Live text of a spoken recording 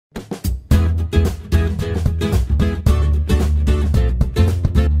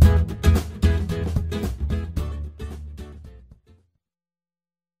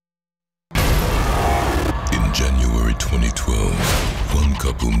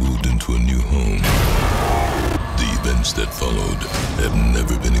moved into a new home. The events that followed have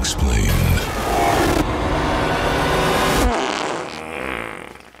never been explained.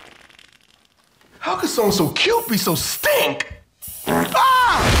 How could someone so cute be so stink?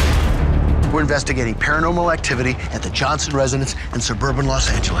 Ah! We're investigating paranormal activity at the Johnson residence in suburban Los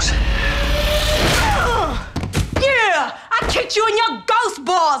Angeles. Yeah! I kicked you in your ghost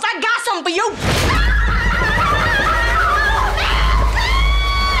balls! I got something for you!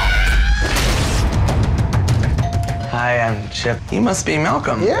 Hi, I'm Chip. You must be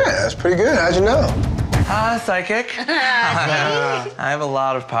Malcolm. Yeah, that's pretty good. How'd you know? Psychic. I have a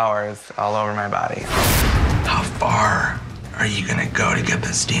lot of powers all over my body. How far are you gonna go to get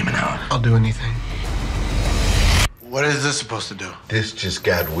this demon out? I'll do anything. What is this supposed to do? This just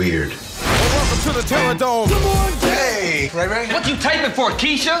got weird. Welcome to the Terror Dome. Come on, Hey, Ray. What you taping for,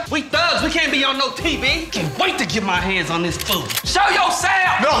 Kisha? We thugs. We can't be on no TV. Can't wait to get my hands on this food. Show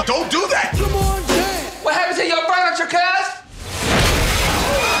yourself! No, don't do that. come on, Jam. What happened to your furniture, cuz?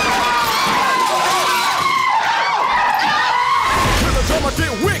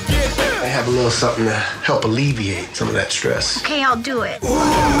 I have a little something to help alleviate some of that stress. Okay, I'll do it.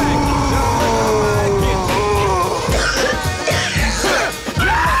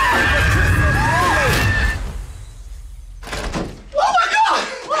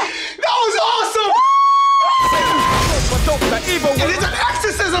 And there's an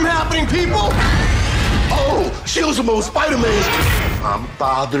exorcism happening, people! Oh, shields them on Spider-Man. I'm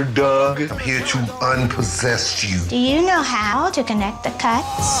Father Doug. I'm here to unpossess you. Do you know how to connect the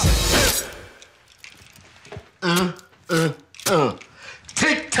cuts?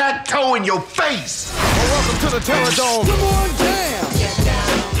 Tic-tac-toe in your face! Welcome to the Terror Dome. Come on, Jam.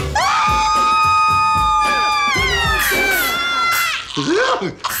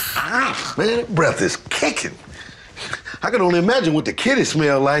 Man, that breath is kicking. I can only imagine what the kitty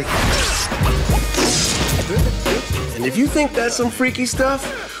smell like. And if you think that's some freaky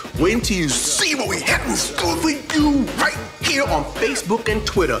stuff, wait until you see what we have in store for you right here on Facebook and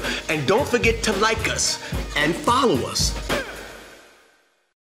Twitter. And don't forget to like us and follow us